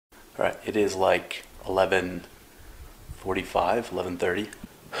Alright, it is like 11:45, 11:30.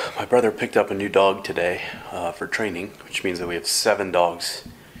 My brother picked up a new dog today for training, which means that we have 7 dogs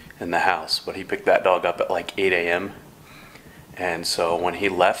in the house. But he picked that dog up at like 8 a.m. And so when he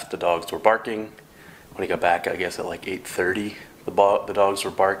left, the dogs were barking. When he got back, I guess at like 8:30, the dogs were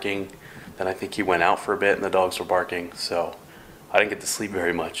barking. Then I think he went out for a bit and the dogs were barking. So I didn't get to sleep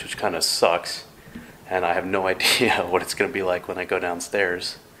very much, which kind of sucks. And I have no idea what it's going to be like when I go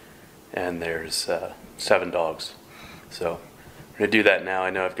downstairs and there's 7 dogs. So I'm going to do that now. I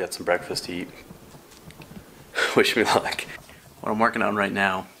know I've got some breakfast to eat. Wish me luck. What I'm working on right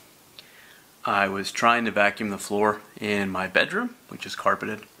now, I was trying to vacuum the floor in my bedroom, which is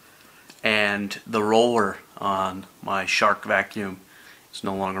carpeted, and the roller on my Shark vacuum is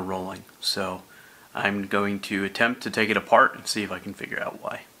no longer rolling. So I'm going to attempt to take it apart and see if I can figure out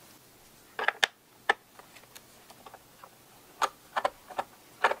why.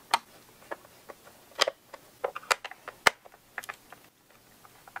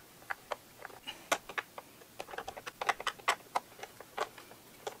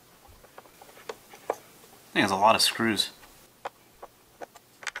 I think there's a lot of screws.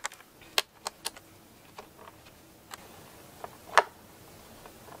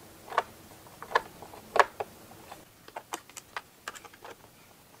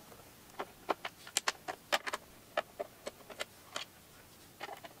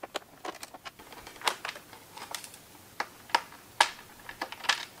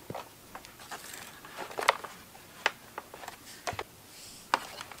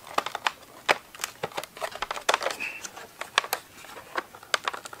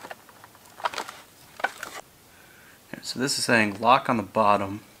 So this is saying lock on the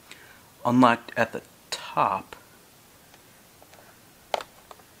bottom, unlocked at the top. I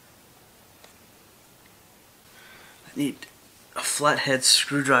need a flathead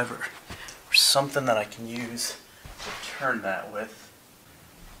screwdriver or something that I can use to turn that with.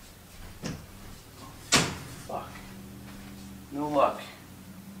 Fuck. No luck.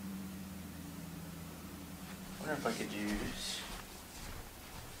 I wonder if I could use...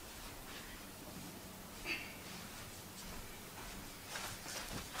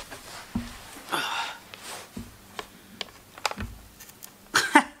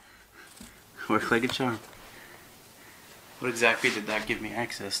 Work like a charm. What exactly did that give me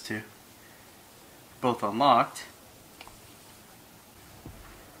access to? Both unlocked.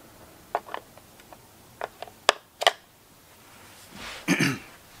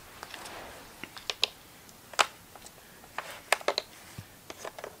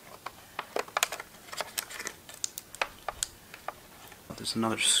 There's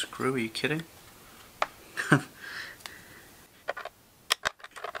another screw, are you kidding?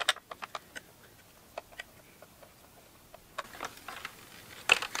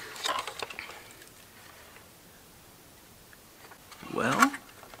 Well,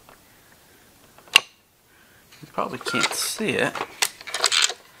 you probably can't see it.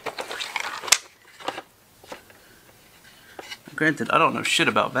 Granted, I don't know shit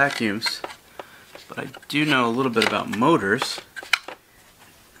about vacuums, but I do know a little bit about motors.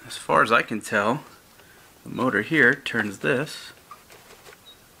 As far as I can tell, the motor here turns this.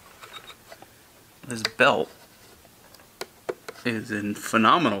 This belt is in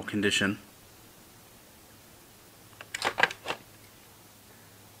phenomenal condition.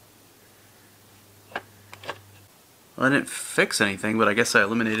 Well, I didn't fix anything, but I guess I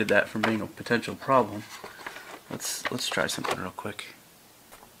eliminated that from being a potential problem. Let's try something real quick.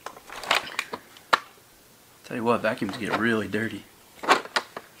 Tell you what, vacuums get really dirty. As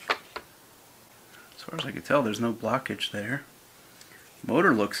far as I can tell, there's no blockage there.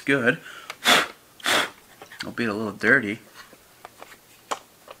 Motor looks good. Albeit a little dirty.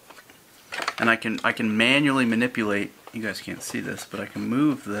 And I can manually manipulate. You guys can't see this, but I can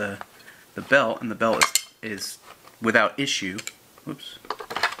move the belt, and the belt is without issue. Whoops.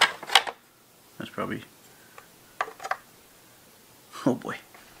 That's probably... Oh boy.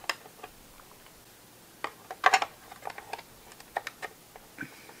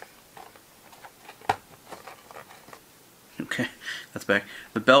 Okay, that's back.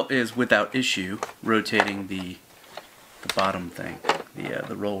 The belt is without issue, rotating the bottom thing,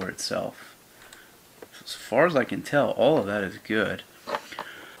 the roller itself. So as far as I can tell, all of that is good.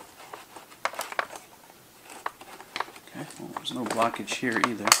 Okay, well, there's no blockage here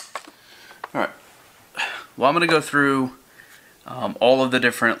either. Alright, well, I'm going to go through all of the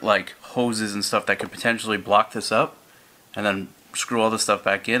different like hoses and stuff that could potentially block this up, and then screw all this stuff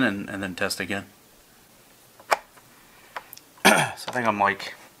back in and then test again. So I think I'm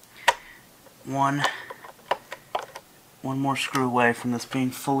like 1, one more screw away from this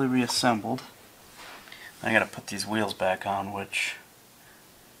being fully reassembled. I gotta put these wheels back on, which...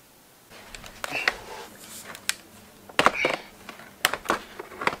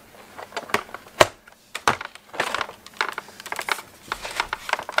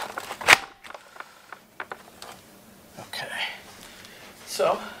 Okay.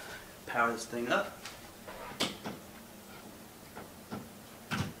 So, power this thing up.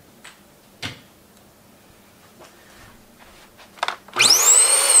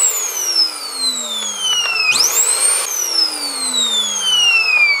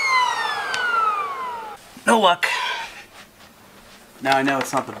 No luck. Now I know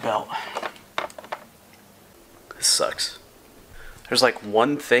it's not the belt. This sucks. There's like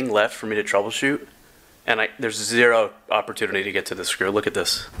one thing left for me to troubleshoot, and there's zero opportunity to get to the screw. Look at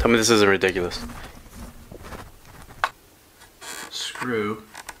this. Tell me this isn't ridiculous. Screw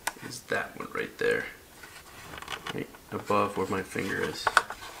is that one right there. Right above where my finger is.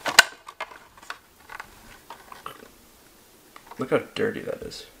 Look how dirty that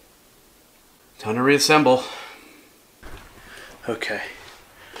is. Time to reassemble. Okay,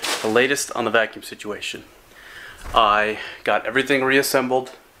 the latest on the vacuum situation. I got everything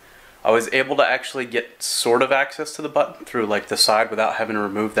reassembled. I was able to actually get sort of access to the button through like the side without having to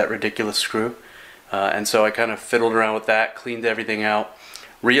remove that ridiculous screw. And so I kind of fiddled around with that, cleaned everything out,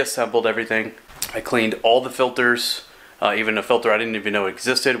 reassembled everything. I cleaned all the filters, even a filter I didn't even know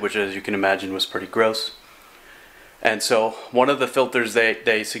existed, which as you can imagine was pretty gross. And so one of the filters,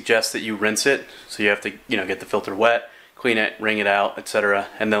 they suggest that you rinse it, so you have to get the filter wet, clean it, wring it out, etc.,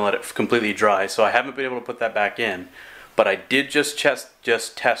 and then let it completely dry. So I haven't been able to put that back in, but I did just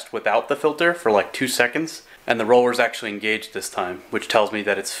test without the filter for like 2 seconds, and the roller's actually engaged this time, which tells me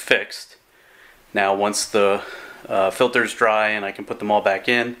that it's fixed. Now once the filter's dry and I can put them all back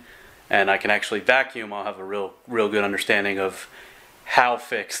in, and I can actually vacuum, I'll have a real good understanding of how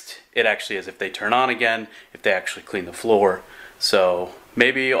fixed it actually is, if they turn on again, if they actually clean the floor. So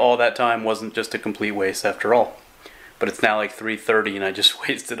maybe all that time wasn't just a complete waste after all. But it's now like 3:30 and I just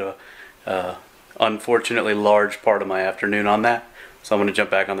wasted a unfortunately large part of my afternoon on that. So I'm going to jump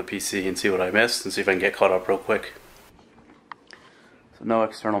back on the PC and see what I missed and see if I can get caught up real quick. So no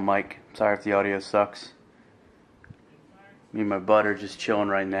external mic. Sorry if the audio sucks. Me and my bud are just chilling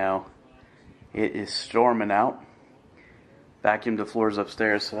right now. It is storming out. Vacuumed the floors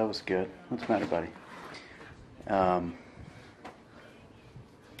upstairs, so that was good. What's the matter, buddy?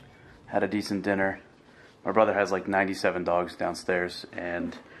 Had a decent dinner. My brother has like 97 dogs downstairs,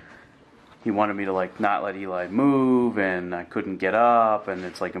 and he wanted me to like not let Eli move, and I couldn't get up, and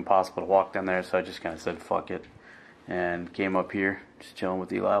it's like impossible to walk down there, so I just kind of said fuck it, and came up here, just chilling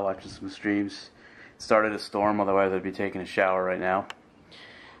with Eli, watching some streams. It started a storm, otherwise I'd be taking a shower right now.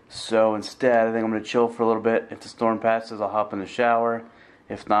 So instead, I think I'm going to chill for a little bit. If the storm passes, I'll hop in the shower.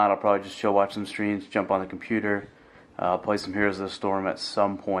 If not, I'll probably just chill, watch some streams, jump on the computer. I'll play some Heroes of the Storm at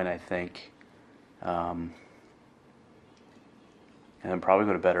some point, I think. And then probably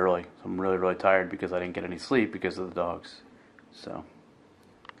go to bed early. So I'm really tired because I didn't get any sleep because of the dogs. So.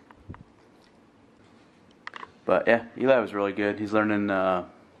 But yeah, Eli was really good. He's learning,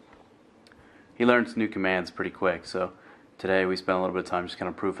 he learns new commands pretty quick, so. Today we spent a little bit of time just kind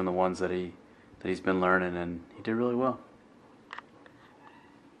of proofing the ones that he's been learning, and he did really well.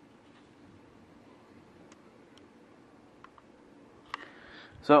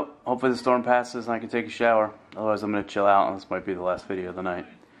 So hopefully the storm passes and I can take a shower. Otherwise I'm going to chill out, and this might be the last video of the night.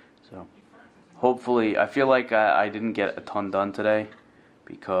 So hopefully, I feel like I didn't get a ton done today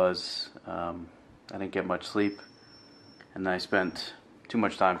because I didn't get much sleep, and I spent too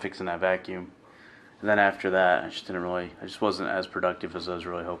much time fixing that vacuum. And then after that, I just wasn't as productive as I was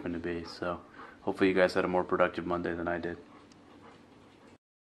really hoping to be. So hopefully you guys had a more productive Monday than I did.